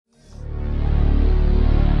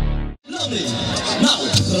me. Now,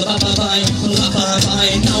 bye-bye,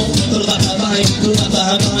 bye-bye, now, bye-bye,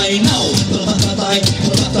 bye-bye, now, bye-bye,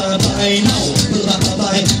 bye-bye, now,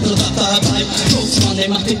 bye-bye, bye-bye. Jokes man, they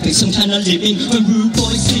might be some kind of living. When rude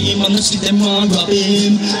boys see him on the street, them want rob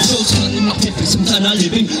him. Jokes man, they might be some kind of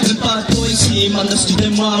living. When bad boys see him on the street,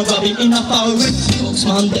 them want rob him. In a foreign, jokes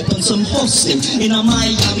man, they on some hosting. In a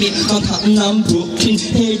Miami, Manhattan and Brooklyn.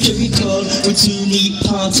 Hey, Jerry Curl with 2 neat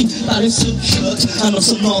parting. Paris silk shirt and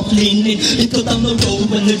also North Linen. They go down the road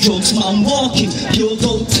when the jokes man walking. Pure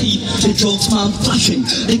gold teeth, the jokes man flashing.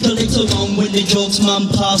 They go later on when the jokes man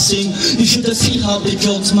passing. You should have seen how the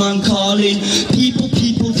jokes man calling. People,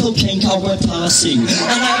 cocaine cow were passing. And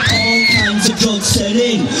I have all kinds of drugs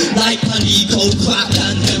selling. Like Palico, crack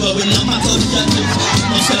and heroin. No matter who that is,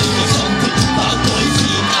 must tell you something. Bad boys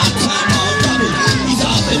in that time are rapping. He's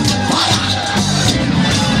having fire.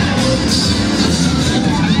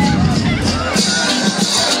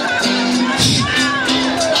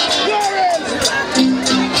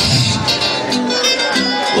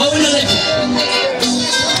 What will you live?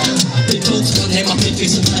 The jokes man, they might be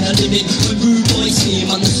some kind of living. When rude boys see him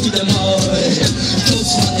on the street, them all.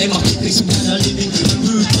 Jokes man, they might be some kind of living. When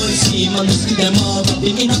rude boys see him on the street, them all.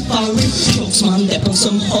 Rapping in a foreign. Jokes man, they're on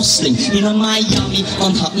some hustling. In a Miami,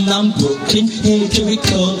 Manhattan and Brooklyn. Hey, Jerry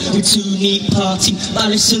Curl with 2 neat parting.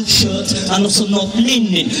 Paris silk shirt and also North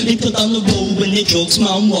Linen. They go down the road when the jokes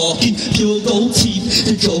man walking. Pure gold teeth,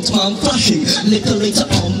 the jokes man flashing. Little later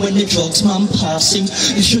on when the jokes man passing.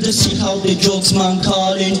 You should have seen how the jokes man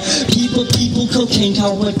calling. People, cocaine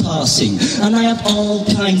cow were passing. And I have all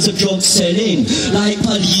kinds of drugs selling. Like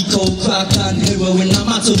Palico, crack and heroin. No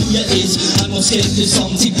matter who you is, I must get to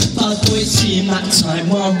something. Bad boys see him that time,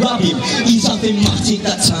 while rob him. He's having matic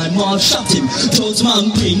that time, while shot him. Drugs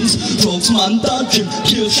man brings, drugs man dodge him.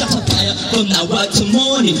 Pure shot a fire from now right to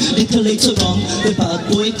morning. Little later on, the bad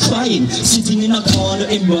boy crying. Sitting in a corner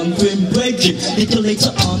in run for him bridging. Little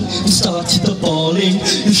later on, he started the bawling.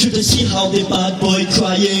 You should have seen how the bad boy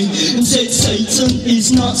crying. And said Satan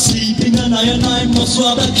is not sleeping, and I must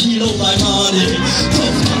rob a kilo by morning.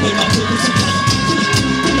 Drugs man, they might put this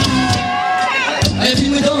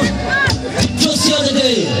everything we done. Just the other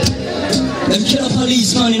day, them kill a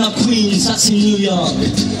policeman in a Queens, that's in New York.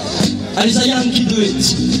 And it's a Yankee do it,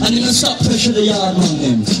 and then stop pressure the yard on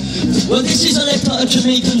them. Well, this is a letter a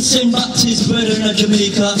Jamaican sent back to his brethren in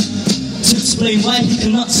Jamaica to explain why he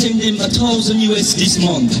cannot send him $1,000 US this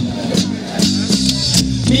month.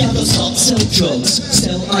 Me have to stop, sell drugs,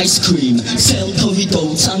 sell ice cream, sell curry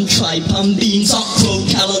goats and tripe and beans, okra,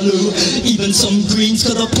 callaloo, even some greens.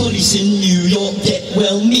 Cause the police in New York get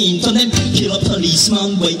well mean. For them kill a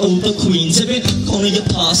policeman way over Queens. Every corner you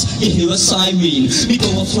pass, you hear a siren. We go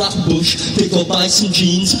a flat bush, they go buy some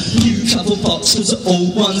jeans. New travel box cause the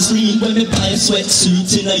old ones lean. When we buy a sweatsuit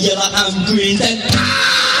in a yellow and green, then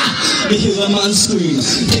we hear a man scream.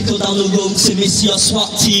 They go down the road, see me see a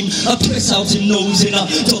SWAT team. A press out him nose in a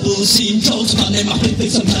double seam. Jokes man, them up in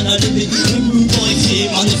some kind of living. When rude boys see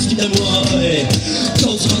him on the street, them way.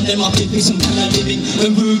 Jokes man, them up in some kind of living.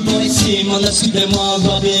 When rude boys see him on the street, them all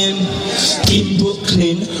rob him. In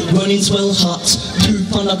Brooklyn, running's well hot.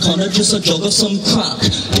 Youth on a corner, just a jog of some crack.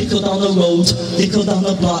 They go down the road, they go down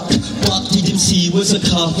the block. What did him see was a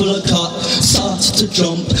car full of cop. Started to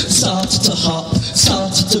jump, started to hop,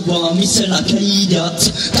 started to run. Me say like an idiot.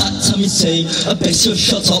 That time me say, I best you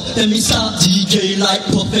shut up. Then me start DJ like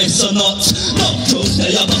Professor Nuts. No jokes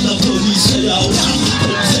say about the police say out.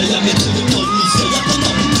 Don't say I make the police say I come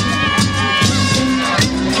up.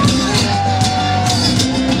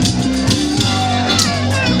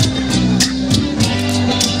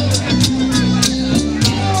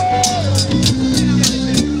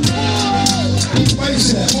 Wait a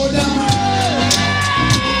second, hold on.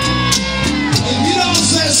 If you don't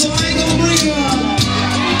say so, I ain't gonna bring you up.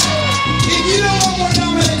 If you don't want more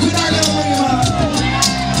Dominic, we're not gonna bring him up.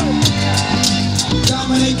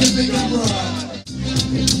 Dominic can pick up broad.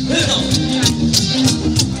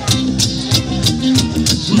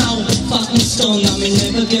 Now the fatness done, I may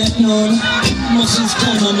never get none. Muscles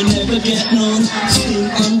come, I may never get none. Skin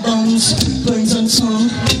and bones, brains and tongue.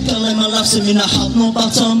 Tell them I laugh, say me not have no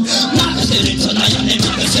bottom. Not a say it tonight, and they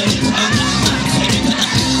never say it tonight.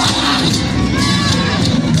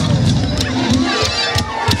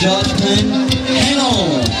 George Penn, hang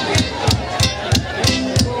on.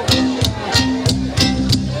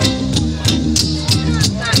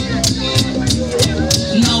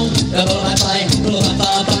 Now, bye-bye,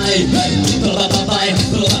 bye-bye, bye-bye,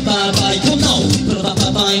 bye-bye, come now,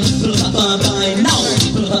 bye-bye, bye-bye, now,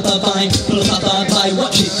 bye-bye, bye-bye,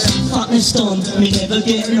 watch it. Fatness done, me never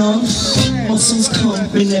get none. muscles come,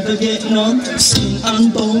 we never get none. Skin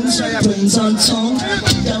and bones, brains and tongue.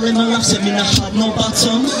 Girl, them a laugh, say me not have no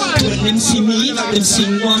bottom. When them see me, them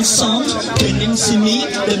sing one song. When them see me,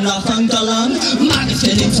 them laugh and go along. Maga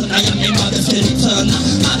Skellington, I am the Maga Skellington.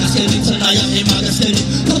 Maga Skellington, I am the Maga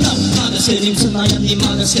Skellington. Come on, Maga Skellington, I am the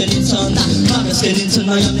Maga Skellington. Maga Skellington,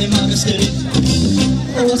 I am the Maga Skellington.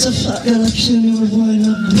 Oh, what a fat girl, I kill me with wine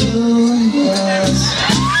and blow. Yes.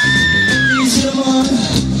 Easy, man.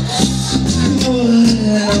 Well,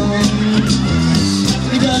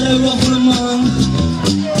 you gotta ruffle, man.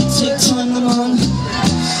 Take time, man.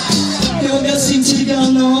 You want me to sing to the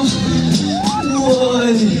girl now?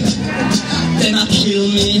 Boy, them a kill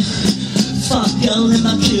me. Fat girl, them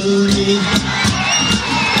a kill me.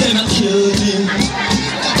 Them a kill me.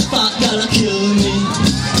 Fat girl a kill me.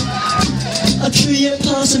 A 3-year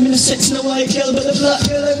pass, I'm in a sex and a white girl, but the black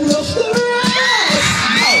girl I'm rough the rest.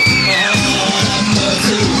 Oh, have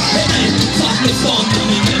mercy. Hey, fuck me fun,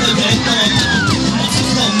 mommy, never get none.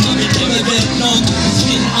 Muscle fun, mommy, never get none.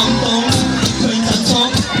 Skin and bones, brains and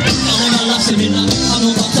tongue. Now them a laugh, say me not, I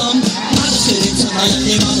know bottom. Maga Skellington, I am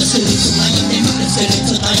the Maga Skellington, I am the Maga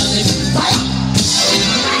Skellington, I am the fire.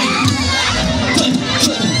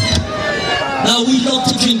 Now we love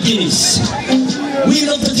to drink Guinness. We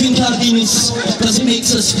love to drink our Guinness because it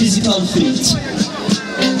makes us physical fit.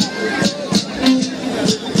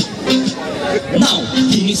 Now,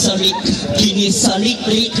 Guinness a lick, Guinness a lick,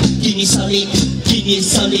 lick, Guinness a lick,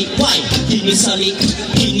 Guinness a lick. Why? Guinness a lick,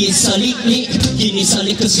 Guinness a lick, lick, Guinness a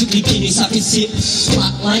lick, a strictly Guinness I can sip.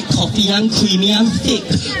 Black like coffee and creamy and thick.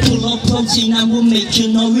 Full of protein and will make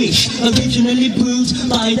you nourish. Originally brewed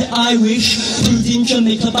by the Irish, brewed in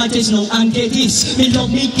Jamaica by Desmond and get this. Me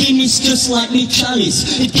love me Guinness just like me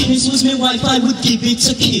chalice. If Guinness was my wife, I would give it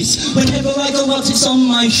a kiss. Whenever I go out, it's on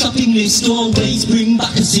my shopping list. Always bring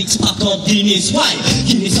back a 6-pack of Guinness. Why?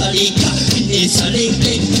 Guinness a lick, Guinness a lick,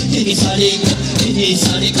 lick, Guinness a lick, Guinness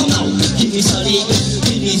a lick. Come now, Guinness a lick,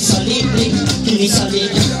 Guinness a lick, lick, Guinness a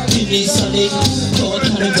lick, Guinness a lick. God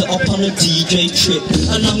Canada up on a DJ trip,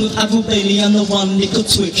 along with Abu Bailey and the one little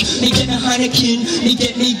twitch. Me get me Heineken, me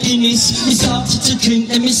get me Guinness. Me started to drink,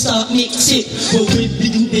 then me start mix it. But we're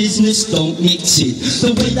big in business, don't mix it.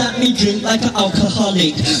 The way that me drink like an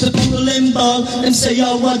alcoholic. The people in ball, them say,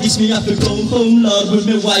 oh, what this me have to go home, Lord, with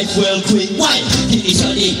me wife well quick. Why? Guinness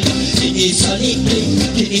a lick, Guinness a lick,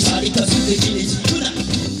 Guinness a lick, cause the Guinness.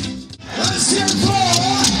 Let's hear for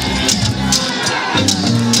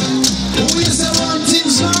who is the one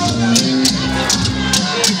things now?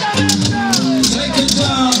 Take it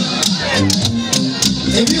down.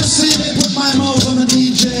 If you see me put my mouth on the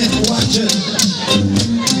DJ, watch it.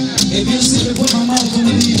 If you see me put my mouth on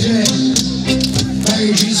the DJ,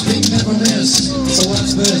 Barry G speak never miss. So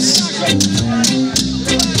watch this.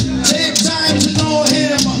 Take time to know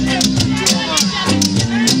him.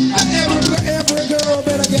 And every girl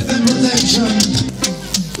better get them protection.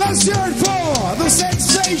 Let's hear it for the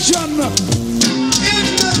sensation in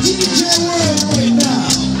the DJ world right now.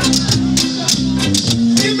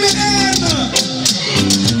 Give me an M.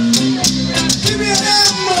 Give me an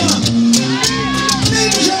M.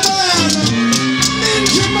 Ninjaman.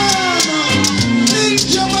 Ninjaman.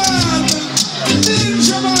 Ninjaman.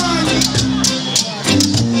 Ninjaman.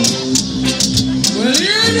 Well,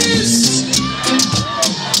 here it is.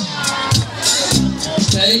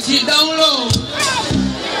 Take it down low.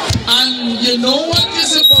 And you know what you're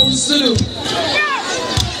supposed to do.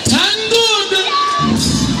 Tan good.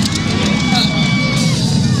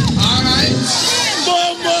 Alright.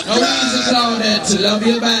 Now easy clouded to love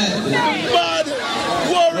you bad.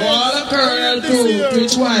 All a colonel too,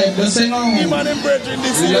 which wife the sing on. We love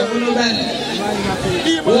you bad.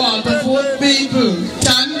 Waterford people,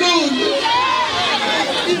 tan good.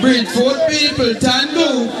 Bridgeford people, tan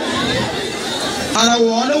good. And I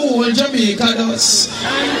want the whole Jamaica does.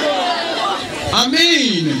 I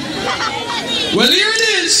mean, well, here it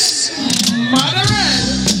is. Mother Red.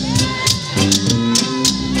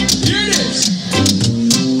 Here it is.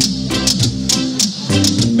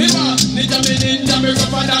 Mima, Ninja, me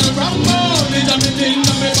rubber down Rambo. Ninja, me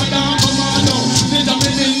rubber down Commando. Ninja, me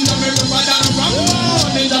rubber down Rambo.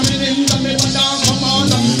 Ninja, me rubber down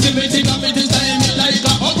Commando. Timothy, this time it like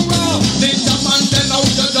a uproar. Ninja man, tell out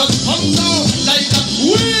you just come down like a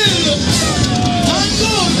wheel. Tan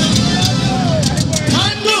good.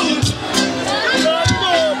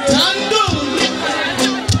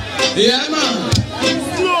 Yeah, man.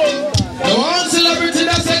 The one celebrity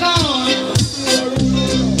that's it on.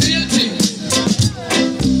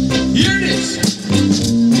 Here it is.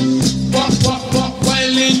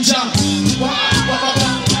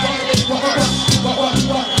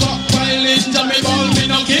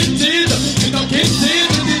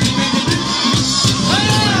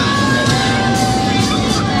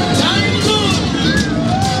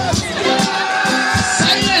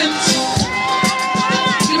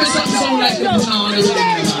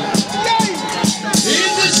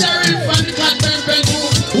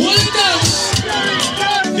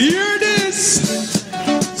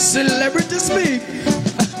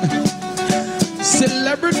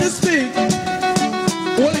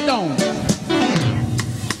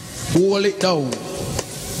 down.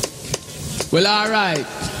 Well, alright.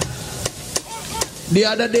 The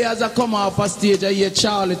other day as I come off a stage, I hear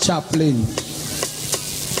Charlie Chaplin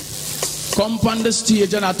come on the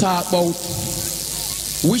stage and I talk about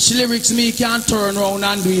which lyrics me can turn around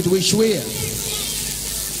and do it which way.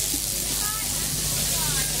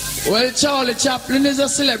 Well, Charlie Chaplin is a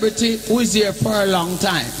celebrity who is here for a long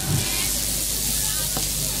time.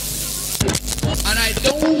 And I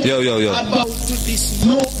don't know about this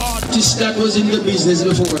no artist that was in the business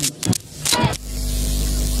before.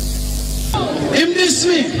 Him this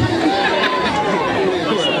me.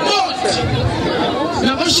 But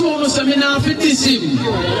never show me some enough to diss him.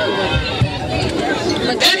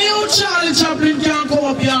 Any old Charlie Chaplin can't come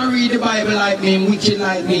up here and read the Bible like me, wicked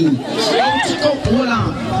like me. Take out, hold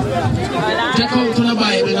on. Take out on the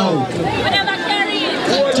Bible now.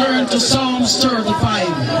 And turn to Psalms 35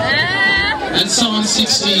 and Psalm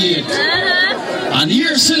 68. And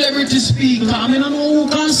here celebrity speak. I mean, I don't know who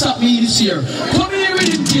can stop me this year. Come here with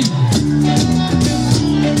it, kid.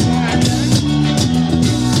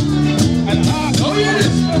 Oh, yes.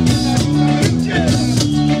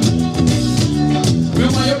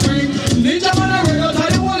 Remember you bring Ninjaman a word out of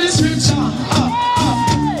the Holy Scripture.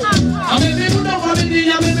 I made me put up on the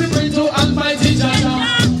knee, I made me pray to Almighty Jah.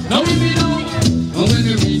 Now we be now. And when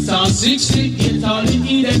we read Psalm 68, all the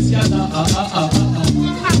heathens gather.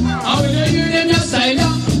 And when you hear them, you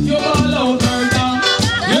silent, you all out murder.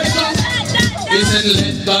 He said,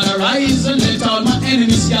 let God arise and let all my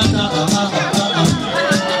enemies scatter.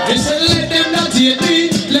 He said, let them not hate me,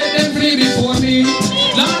 let them flee before me.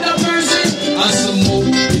 Lord of mercy, as some more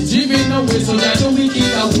is driven away, so that the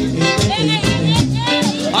wicked away.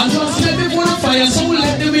 And just let me put a fire, so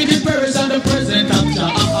let the wicked perish and the present after.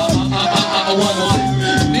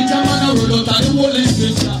 Ninjaman a roll out of the Holy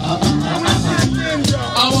Scripture.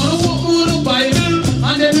 I wanna walk through the Bible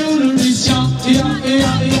and then you will reach ya.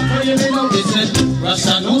 They said,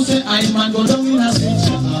 Rasta no say I man go down in a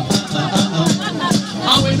scripture.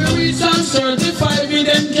 And when we reach Psalm 35, we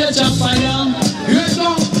then catch a fire. Here it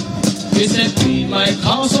go. He said, clean my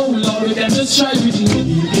house, oh Lord, we can just try with me.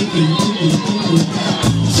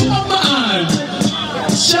 Shaman,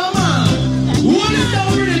 Shaman, what is the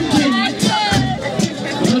written?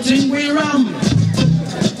 Nothing we ram.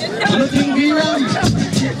 Nothing we ram.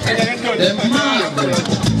 Them mad.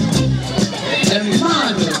 Them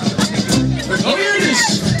mad. Oh, hear this.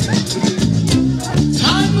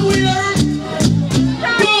 Time we are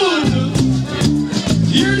good.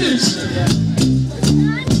 Hear this.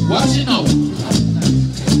 Watch it now.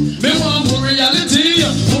 Me want more reality,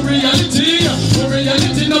 more reality, more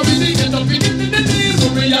reality. No physics, no physics,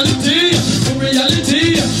 more reality, more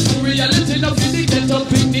reality, more reality. No physics, no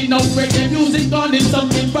physics, no reggae music on it,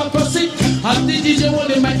 something purposely. And the DJ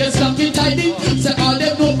only make us lucky tidy. Say all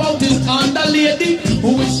they know about is on the lady.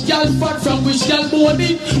 Which girl fat from which girl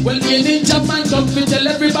body. Well, me Ninjaman come to tell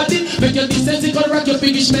everybody. Make your decency go rock your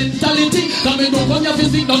biggish mentality. Come and go come your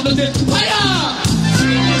physics down to the fire.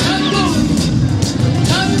 Turn good,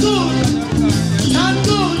 turn good, turn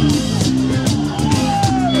good.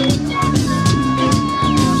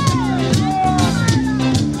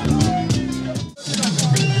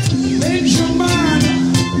 Ninjaman.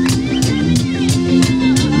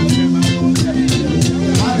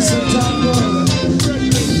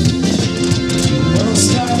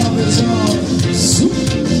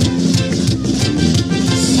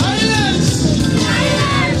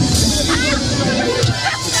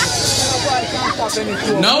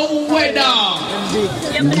 No weather,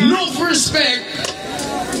 enough respect,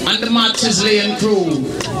 and the match is laying through.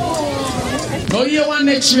 Now you want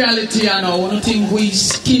next reality, I know. I don't think we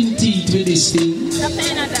skin teeth with this thing.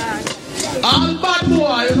 All bad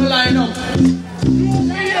boy, you know, line up.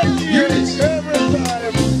 Hear this.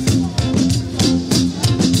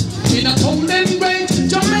 In a cold and great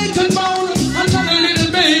Jamaican bowl, another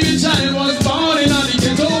little baby child was born in the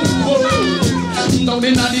ghetto. Down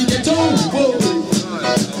in the ghetto.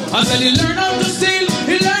 I said he learned how to steal,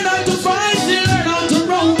 he learned how to fight, he learned how to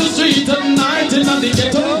roam the street at night in the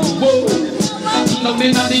ghetto. Down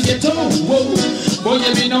in the ghetto. Boy,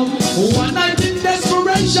 you be know, one night in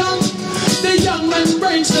desperation, the young man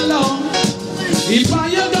breaks the law. He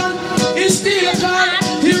buy a gun, he steal a car,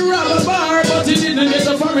 he rob a bar, but he didn't get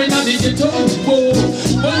a foreign in the ghetto. Boy,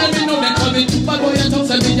 you be know they call me bad boy and town,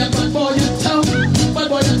 say me a bad boy in town. Bad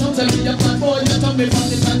boy and town, say me a bad boy in town. Me from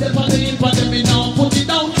the candle, from the hill, but me now put it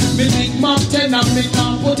down. Me think Mark 10 and me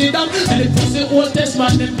can't put it down. And the pussy Old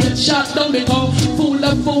Testament, them get shot down. They call fool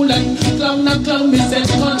and clown and clown. Me said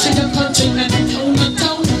country and country and town and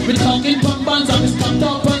town. We talking from bands and we stand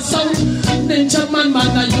up and sound. Ninjaman,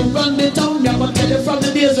 man, now you run the town. You I'ma tell you from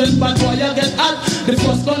the days when bad boy you get hot. The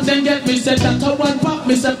first gun then get me said that a one pop.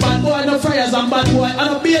 Me said bad boy no fryers and bad boy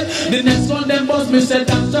on a beat. The next one them bust me said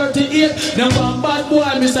that 38. Then one bad boy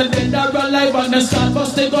me said they die alive and then start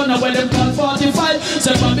bust the gun and when them call 45.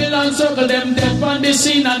 Say Babylon circle them dead on the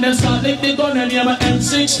scene and then start lick the gun and name a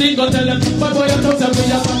M16. Go tell them bad boy you talk to me,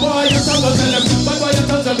 bad boy you talk to them, bad boy you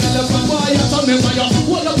talk to me, bad boy you talk me, why you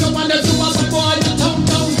hold up your man.